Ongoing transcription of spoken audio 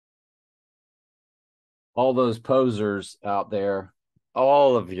all those posers out there,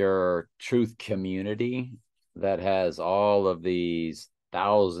 all of your truth community that has all of these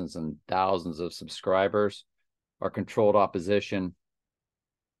thousands and thousands of subscribers are controlled opposition,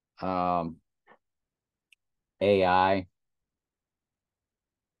 AI,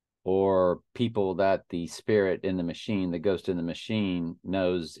 or people that the spirit in the machine, the ghost in the machine,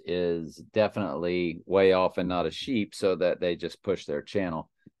 knows is definitely way off and not a sheep, so that they just push their channel.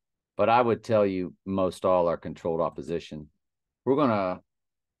 But I would tell you most all are controlled opposition. We're going to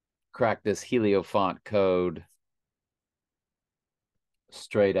crack this Heliofant code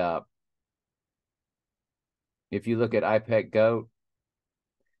straight up. If you look at iPet Goat,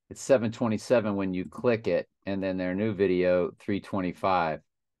 it's 727 when you click it, and then their new video, 325.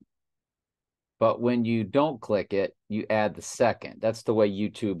 But when you don't click it, you add the second. That's the way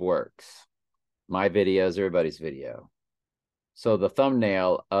YouTube works. My video is everybody's video. So the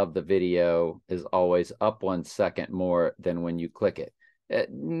thumbnail of the video is always up 1 second more than when you click it.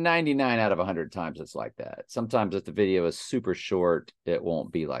 99 out of 100 times it's like that. Sometimes if the video is super short, it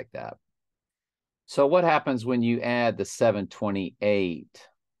won't be like that. So what happens when you add the 728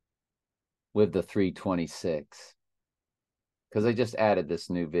 with the 326? Because I just added this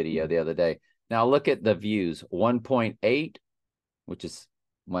new video the other day. Now look at the views. 1.8, which is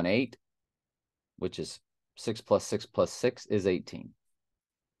 1.8, which is 6 plus 6 plus 6 is 18.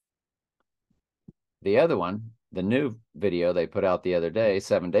 The other one, the new video they put out the other day,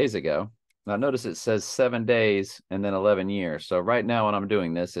 7 days ago. Now notice it says 7 days and then 11 years. So right now when I'm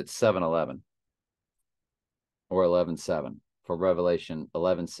doing this, it's 7-11 or 11-7 for Revelation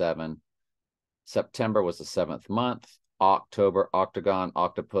 11-7. September was the 7th month. October, octagon,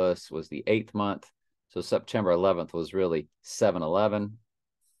 octopus was the 8th month. So September 11th was really 7-11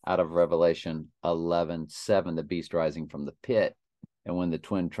 out of Revelation 11-7, the beast rising from the pit. And when the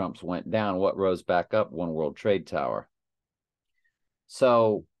twin trumps went down, what rose back up? One World Trade Tower.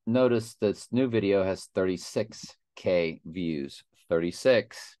 So notice this new video has 36K views.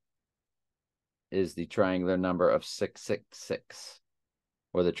 36 is the triangular number of 666.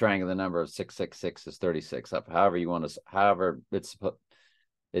 Or the triangular number of 666 is 36. However you want to, however it's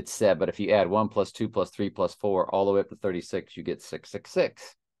said. But if you add 1 plus 2 plus 3 plus 4 all the way up to 36, you get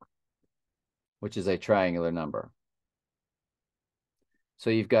 666, which is a triangular number. So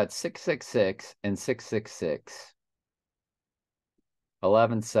you've got 666 and 666,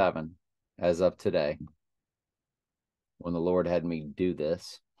 11-7 as of today, when the Lord had me do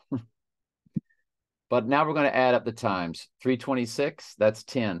this. But now we're going to add up the times. 326, that's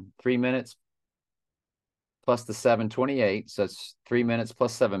 10. 3 minutes plus the 728, so it's 3 minutes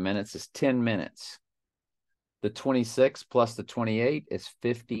plus 7 minutes is 10 minutes. The 26 plus the 28 is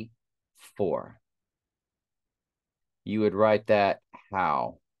 54. You would write that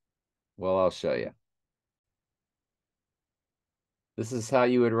how? Well, I'll show you. This is how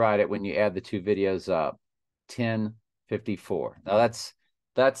you would write it when you add the two videos up. 10:54. Now that's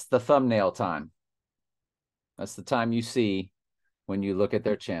the thumbnail time. That's the time you see when you look at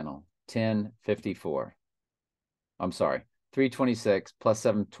their channel. 10:54. I'm sorry. 326 plus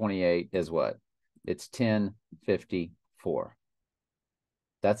 728 is what? It's 10:54.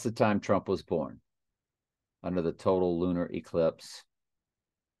 That's the time Trump was born, under the total lunar eclipse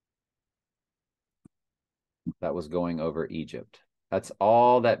that was going over Egypt. That's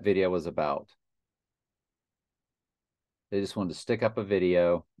all that video was about. They just wanted to stick up a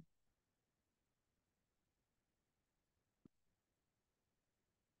video.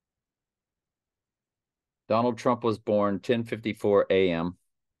 Donald Trump was born 10:54 a.m.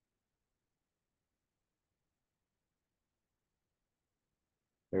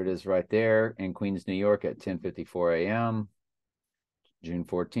 There it is right there in Queens, New York at 10:54 a.m. June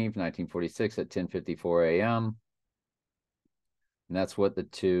 14th, 1946 at 10:54 a.m. And that's what the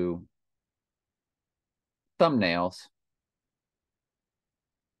two thumbnails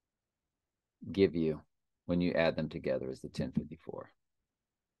give you when you add them together, is the 10:54.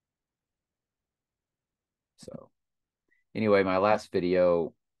 So anyway, my last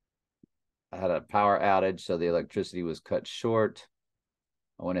video, I had a power outage, so the electricity was cut short.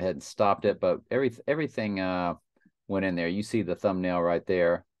 I went ahead and stopped it, but everything went in there. You see the thumbnail right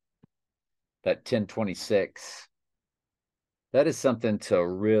there, that 10:26. That is something to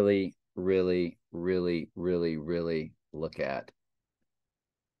really, really, really, really, really look at.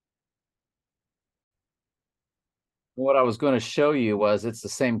 What I was going to show you was it's the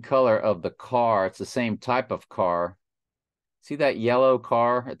same color of the car. It's the same type of car. See that yellow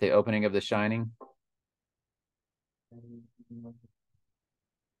car at the opening of The Shining?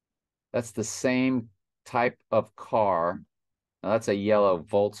 That's the same type of car. Now, that's a yellow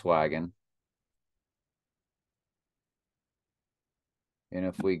Volkswagen. And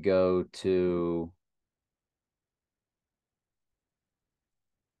if we go to,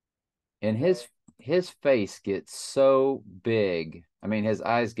 and his face gets so big. I mean, his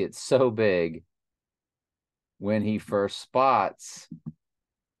eyes get so big when he first spots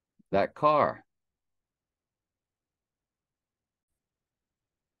that car.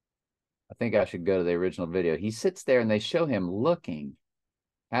 I think I should go to the original video. He sits there and they show him looking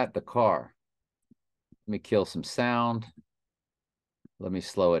at the car. Let me kill some sound. Let me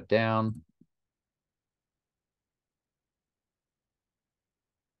slow it down.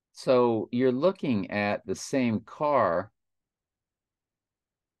 So you're looking at the same car.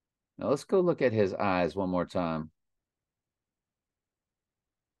 Now let's go look at his eyes one more time.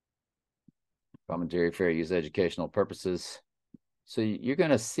 Commentary fair use educational purposes. So you're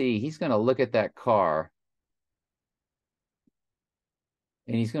going to see he's going to look at that car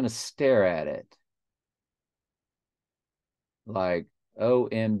and he's going to stare at it like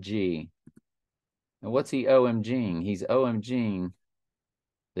OMG. And what's he OMGing? He's OMGing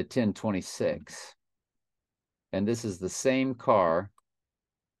the 1026. And this is the same car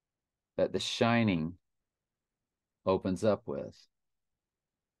that The Shining opens up with.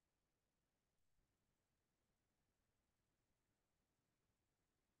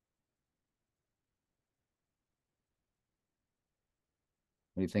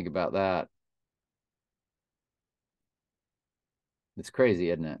 What do you think about that? It's crazy,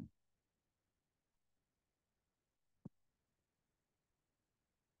 isn't it?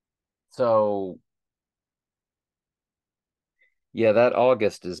 So, yeah, that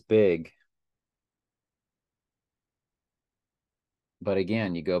August is big. But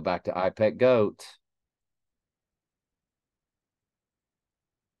again, you go back to iPet Goat.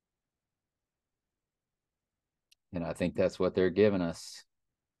 And I think that's what they're giving us.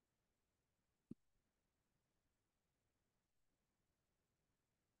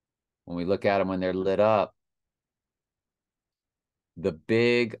 When we look at them when they're lit up, the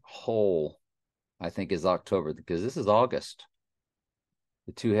big hole, I think, is October, because this is August.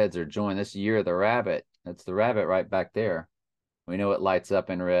 The two heads are joined. This year of the rabbit. That's the rabbit right back there. We know it lights up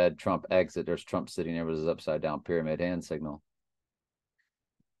in red. Trump exit. There's Trump sitting there with his upside down pyramid hand signal.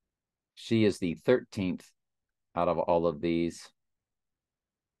 She is the 13th out of all of these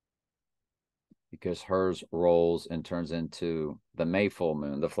because hers rolls and turns into the May full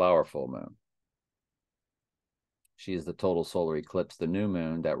moon, the flower full moon. She is the total solar eclipse, the new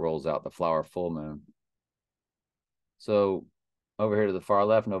moon that rolls out the flower full moon. So over here to the far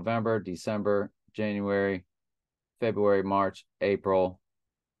left, November, December, January, February, March, April,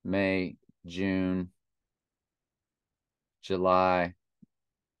 May, June, July,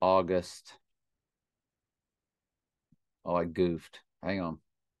 August. Oh, I goofed. Hang on.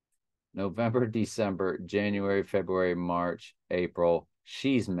 November, December, January, February, March, April.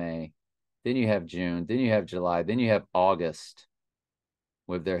 She's May. Then you have June. Then you have July. Then you have August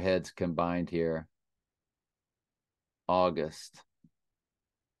with their heads combined here. August,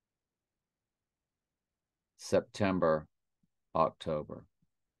 September, October.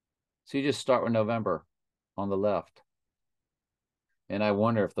 So you just start with November on the left. And I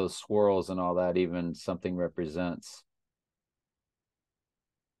wonder if those swirls and all that even something represents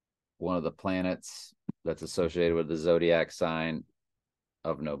one of the planets that's associated with the zodiac sign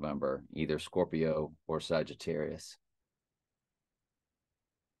of November, either Scorpio or Sagittarius.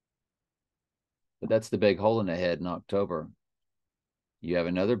 But that's the big hole in the head in October. You have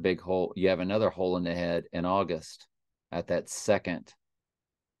another big hole. You have another hole in the head in August at that second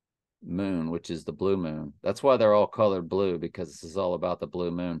moon, which is the blue moon. That's why they're all colored blue, because this is all about the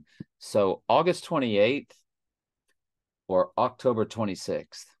blue moon. So August 28th or October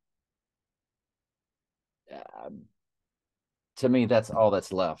 26th. To me, that's all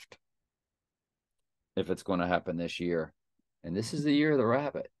that's left if it's going to happen this year. And this is the year of the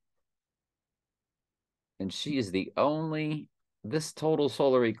rabbit. And she is the only, this total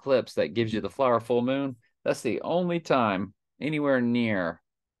solar eclipse that gives you the flower full moon, that's the only time anywhere near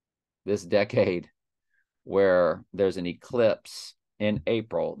this decade where there's an eclipse in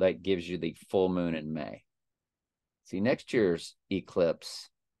April that gives you the full moon in May. See, next year's eclipse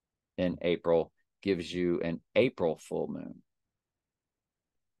in April gives you an April full moon.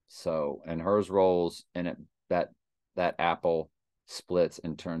 So, and hers rolls and it that apple splits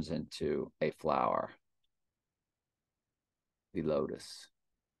and turns into a flower, the lotus,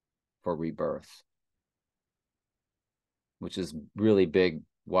 for rebirth, which is really big,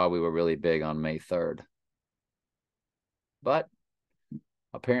 why we were really big on May 3rd. But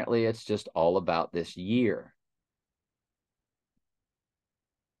apparently it's just all about this year.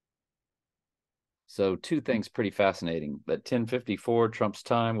 So two things pretty fascinating. That 1054 Trump's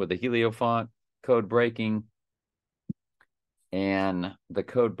time with the Heliofant code breaking, and the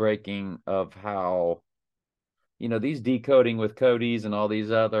code breaking of how, these decoding with Cody's and all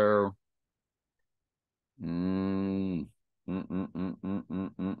these other not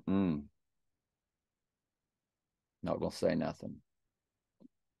gonna say nothing.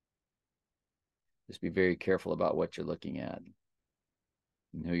 Just be very careful about what you're looking at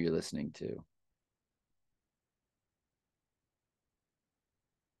and who you're listening to.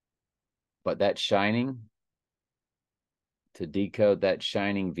 But that shining, to decode that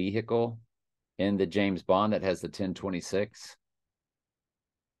shining vehicle in the James Bond that has the 1026,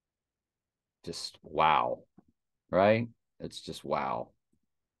 just wow, right? It's just wow.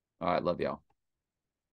 All right, love y'all.